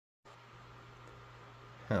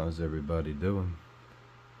How's everybody doing?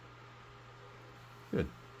 Good.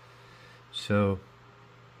 So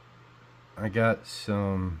I got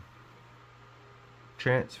some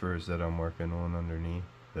transfers that I'm working on underneath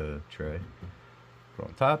the tray. But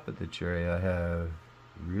on top of the tray I have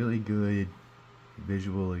really good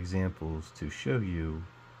visual examples to show you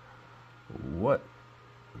what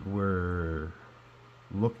we're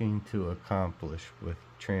looking to accomplish with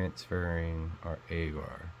transferring our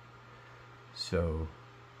agar. So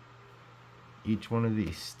each one of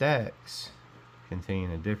these stacks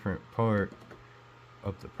contain a different part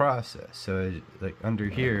of the process. So like under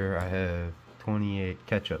here I have 28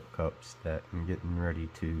 ketchup cups that I'm getting ready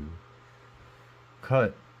to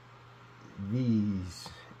cut these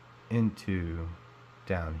into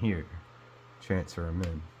down here, transfer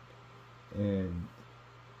them in,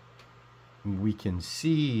 and we can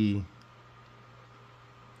see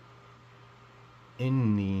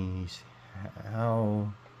in these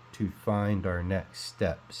how to find our next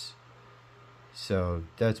steps. So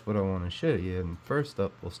that's what I want to show you. And first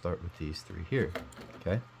up, we'll start with these three here.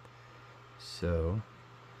 Okay, so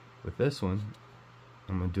with this one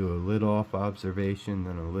I'm going to do a lid off observation,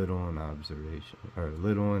 then a lid on observation, or a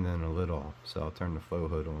lid on and a lid off. So I'll turn the flow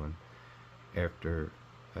hood on after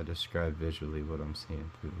I describe visually what I'm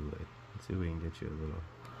seeing through the lid. Let's see if we can get you a little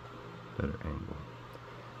better angle.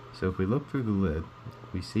 So if we look through the lid,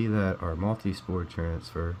 we see that our multi-spore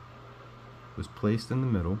transfer was placed in the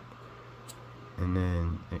middle, and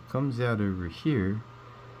then it comes out over here,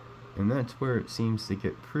 and that's where it seems to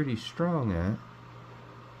get pretty strong at.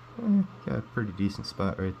 Got a pretty decent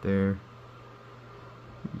spot right there.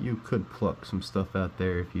 You could pluck some stuff out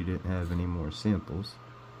there if you didn't have any more samples,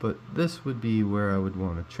 but this would be where I would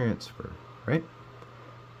want to transfer, right?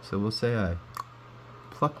 So we'll say I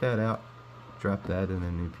pluck that out, drop that in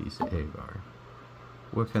a new piece of agar.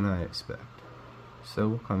 What can I expect? So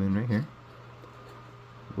we'll come in right here.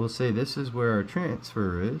 We'll say this is where our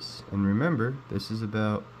transfer is, and remember, this is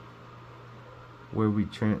about where we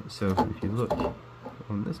so if you look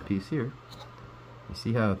on this piece here, you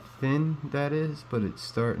see how thin that is, but it's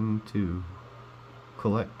starting to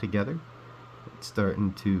collect together. It's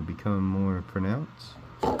starting to become more pronounced.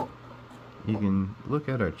 You can look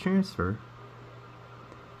at our transfer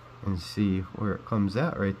and see where it comes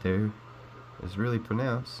out right there is really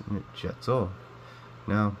pronounced, and it jets off.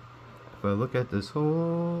 Now if I look at this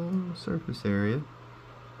whole surface area,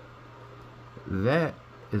 that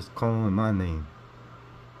is calling my name.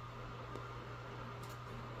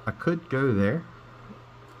 I could go there,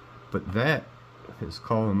 but that is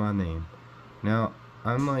calling my name. Now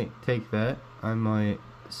I might take that, I might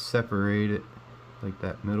separate it like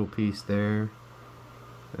that middle piece there,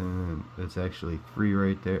 and it's actually 3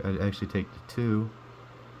 right there. I'd actually take the 2,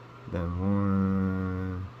 then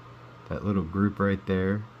 1, that little group right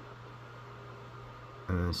there,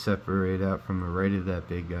 and then separate out from the right of that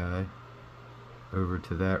big guy over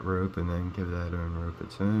to that rope, and then give that own rope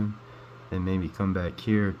its own. Then maybe come back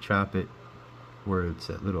here, chop it where it's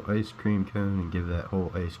that little ice cream cone, and give that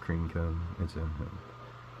whole ice cream cone its own home.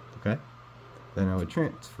 Okay? Then I would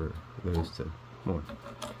transfer those to more.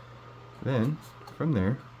 Then from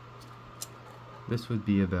there, this would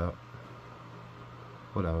be about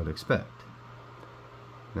what I would expect.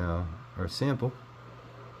 Now our sample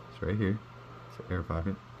is right here. It's an air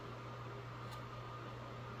pocket.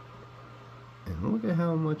 And look at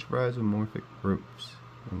how much rhizomorphic ropes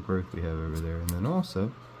and growth we have over there. And then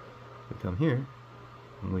also we come here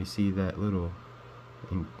and we see that little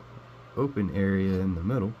open area in the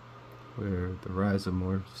middle where the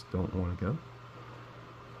rhizomorphs don't want to go,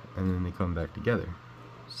 and then they come back together.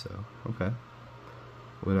 So okay,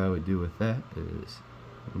 what I would do with that is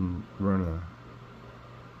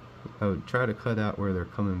I would try to cut out where they're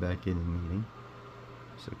coming back in and meeting.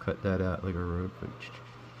 So cut that out like a rope, like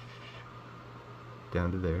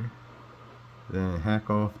down to there. Then hack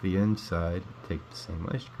off the inside, take the same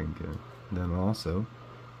ice cream cone. Then also,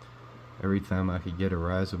 every time I could get a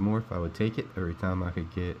rhizomorph, I would take it. Every time I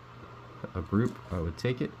could get a group, I would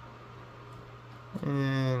take it.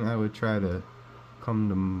 And I would try to come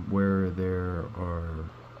to where there are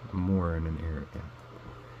more in an area.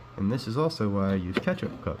 And this is also why I use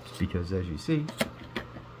ketchup cups, because as you see,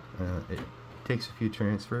 it takes a few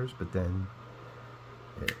transfers, but then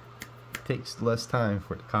it takes less time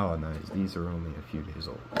for it to colonize. These are only a few days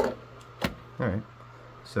old. Alright,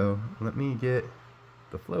 so let me get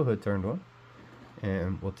the flow hood turned on,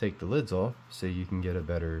 and we'll take the lids off so you can get a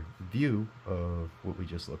better view of what we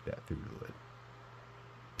just looked at through the lid.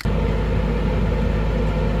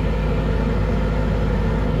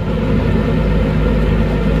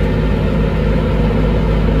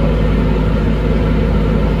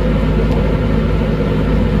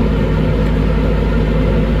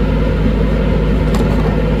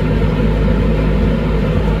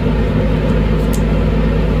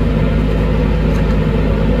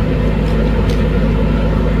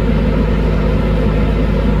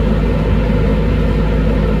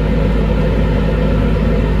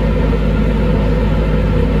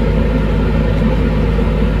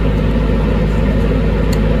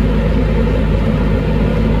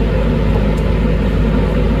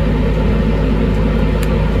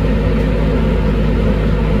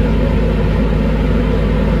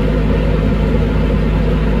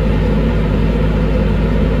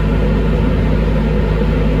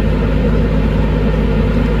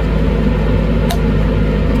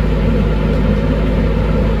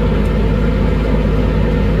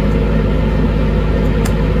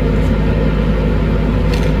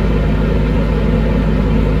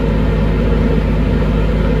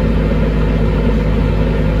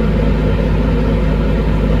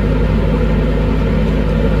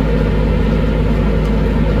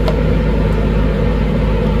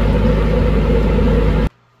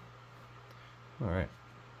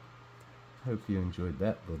 Hope you enjoyed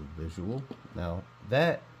that little visual. Now,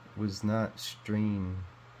 that was not strain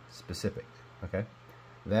specific, okay?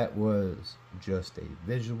 That was just a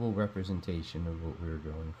visual representation of what we were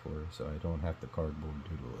going for, so I don't have to cardboard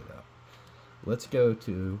doodle it out. Let's go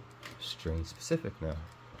to strain specific now.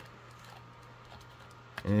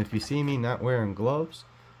 And if you see me not wearing gloves,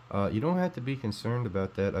 you don't have to be concerned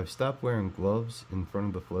about that. I've stopped wearing gloves in front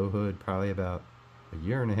of the flow hood probably about a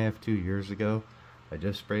year and a half, 2 years ago. I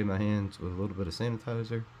just sprayed my hands with a little bit of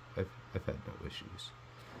sanitizer. I've had no issues.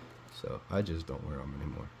 So I just don't wear them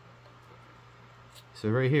anymore. So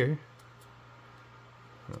right here,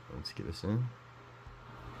 let's get us in.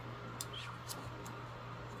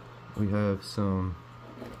 We have some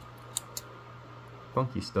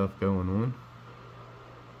funky stuff going on.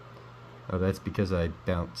 Oh, that's because I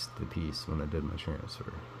bounced the piece when I did my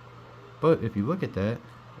transfer. But if you look at that,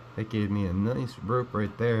 that gave me a nice rope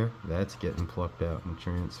right there. That's getting plucked out and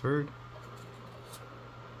transferred.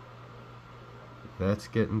 That's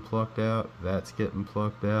getting plucked out, that's getting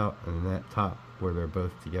plucked out, and that top where they're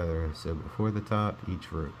both together. So before the top,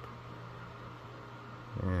 each rope.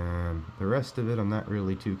 And the rest of it I'm not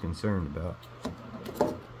really too concerned about.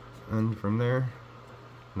 And from there,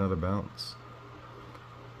 another bounce.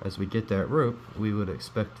 As we get that rope, we would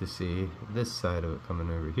expect to see this side of it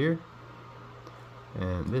coming over here.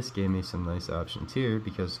 And this gave me some nice options here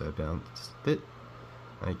because I bounced it.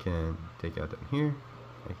 I can take out down here.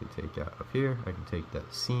 I can take out up here. I can take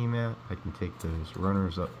that seam out. I can take those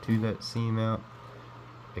runners up to that seam out.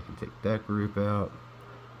 I can take that group out.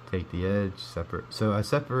 Take the edge, separate. So I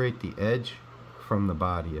separate the edge from the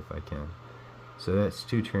body if I can. So that's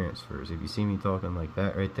two transfers. If you see me talking like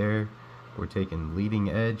that right there, we're taking leading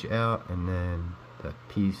edge out and then that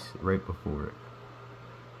piece right before it.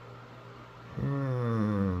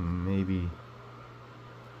 And maybe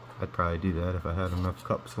I'd probably do that if I had enough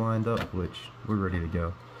cups lined up, which we're ready to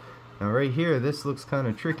go. Now right here, this looks kind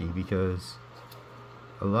of tricky because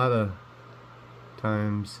a lot of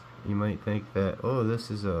times you might think that, oh,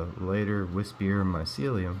 this is a lighter, wispier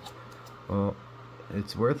mycelium. Well,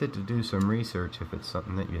 it's worth it to do some research if it's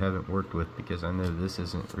something that you haven't worked with, because I know this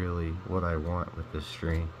isn't really what I want with this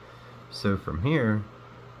strain. So from here,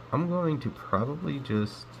 I'm going to probably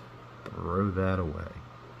just throw that away.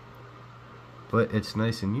 But it's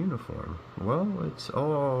nice and uniform. Well, it's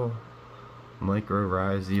all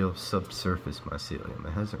mycorrhizal subsurface mycelium.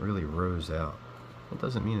 It hasn't really rose out. That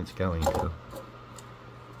doesn't mean it's going to.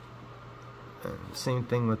 And same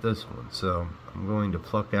thing with this one. So I'm going to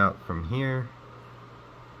pluck out from here.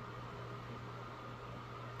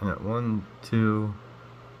 At 1, 2,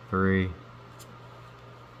 3,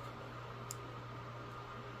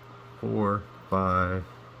 4, 5.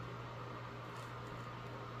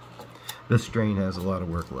 This strain has a lot of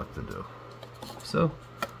work left to do. So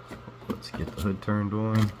let's get the hood turned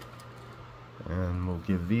on and we'll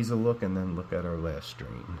give these a look and then look at our last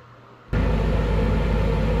strain.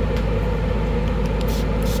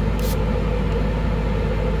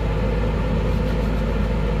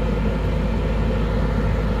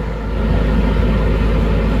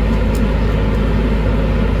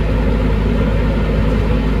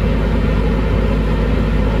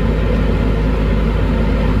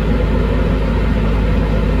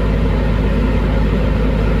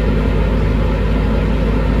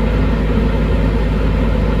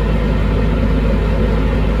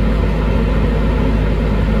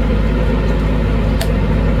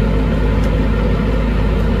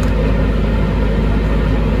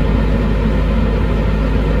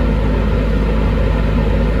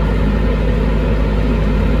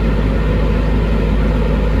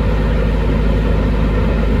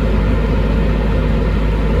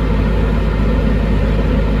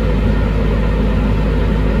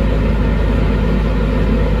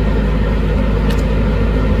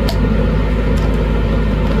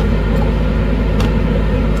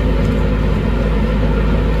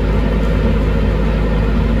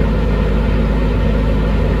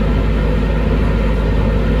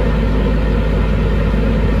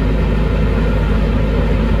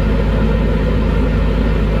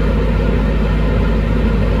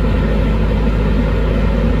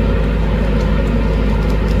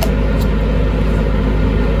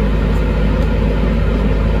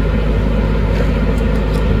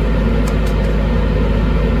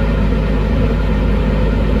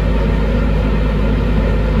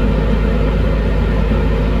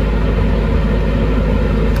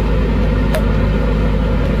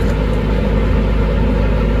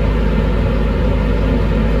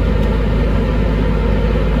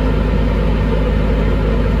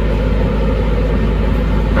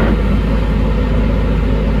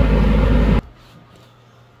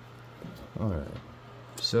 Alright,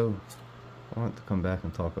 so I want to come back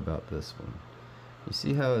and talk about this one. You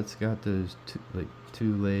see how it's got those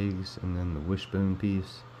two legs and then the wishbone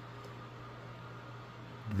piece?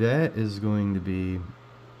 That is going to be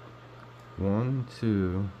 1,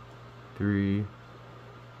 2, 3,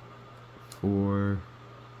 4,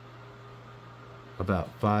 about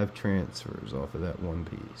 5 transfers off of that one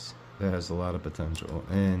piece. That has a lot of potential,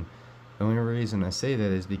 and the only reason I say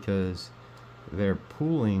that is because they're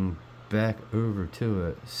pulling back over to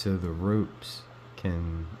it so the ropes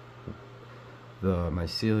can, the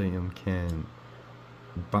mycelium can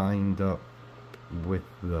bind up with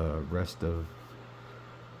the rest of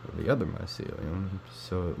the other mycelium,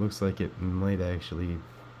 so it looks like it might actually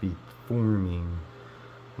be forming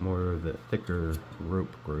more of the thicker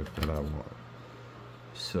rope growth that I want.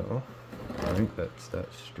 So, alright, that's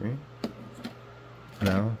that string.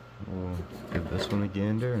 Now, we'll give this one a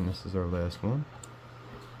gander, and this is our last one.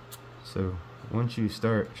 So, once you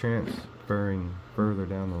start transferring further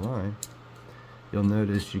down the line, you'll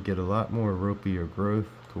notice you get a lot more ropier growth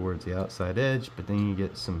towards the outside edge, but then you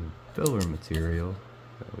get some filler material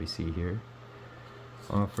that we see here.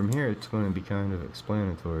 From here, it's going to be kind of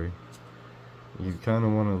explanatory. You kind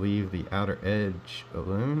of want to leave the outer edge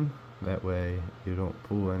alone, that way you don't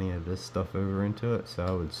pull any of this stuff over into it. So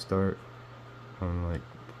I would start on like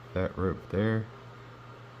that rope there,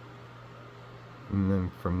 and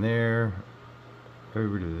then from there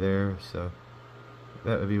over to there. So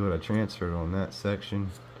that would be what I transferred on that section.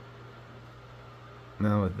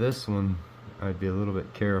 Now with this one, I'd be a little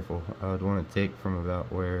bit careful. I would want to take from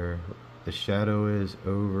about where the shadow is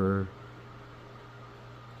over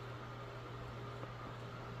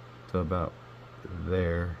to about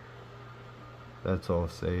there. That's all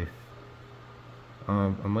safe. I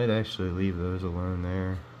might actually leave those alone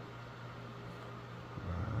there.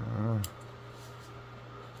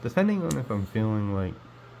 Depending on if I'm feeling like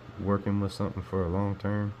working with something for a long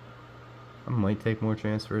term, I might take more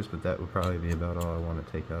transfers, but that would probably be about all I want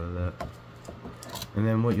to take out of that. And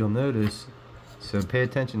then what you'll notice, so pay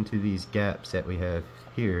attention to these gaps that we have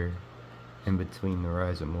here in between the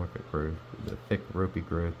rhizomorphic growth, the thick ropey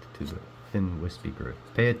growth to the thin wispy growth.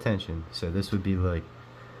 Pay attention. So this would be like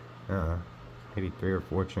maybe 3 or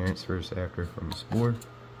 4 transfers after from a spore.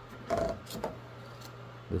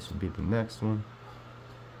 This would be the next one.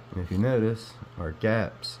 And if you notice, our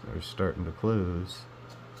gaps are starting to close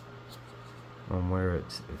on where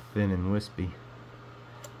it's thin and wispy.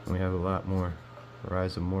 And we have a lot more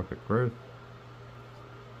rhizomorphic growth.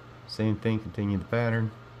 Same thing, continue the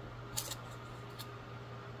pattern.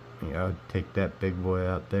 Yeah, I would take that big boy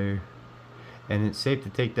out there. And it's safe to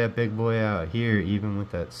take that big boy out here, even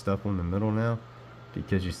with that stuff in the middle now,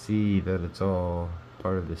 because you see that it's all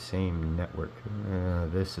part of the same network.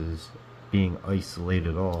 This is being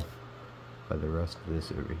isolated off by the rest of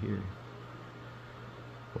this over here.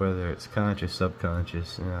 Whether it's conscious,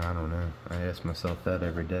 subconscious, I don't know. I ask myself that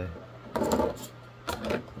every day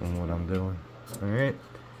on what I'm doing. Alright,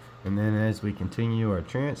 and then as we continue our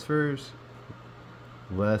transfers,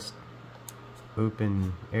 less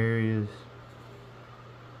open areas,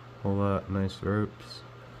 whole lot nice ropes.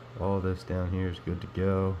 All this down here is good to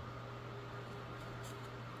go.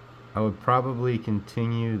 I would probably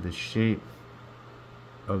continue the shape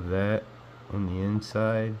of that on the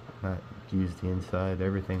inside, not use the inside.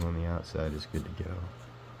 Everything on the outside is good to go.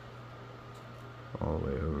 All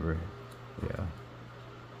the way over. Yeah.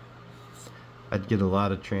 I'd get a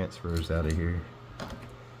lot of transfers out of here.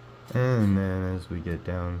 And then as we get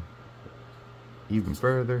down even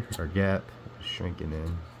further, our gap is shrinking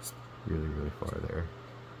in really far there.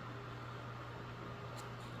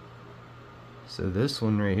 So this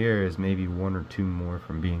one right here is maybe 1 or 2 more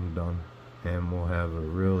from being done, and we'll have a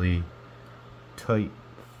really tight,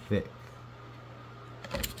 thick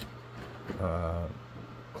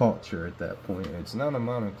culture at that point. It's not a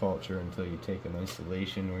monoculture until you take an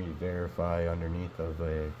isolation or you verify underneath of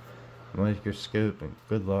a microscope, and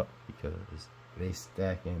good luck because they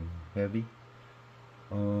stack in heavy.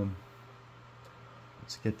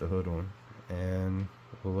 Let's get the hood on and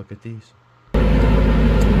we'll look at these.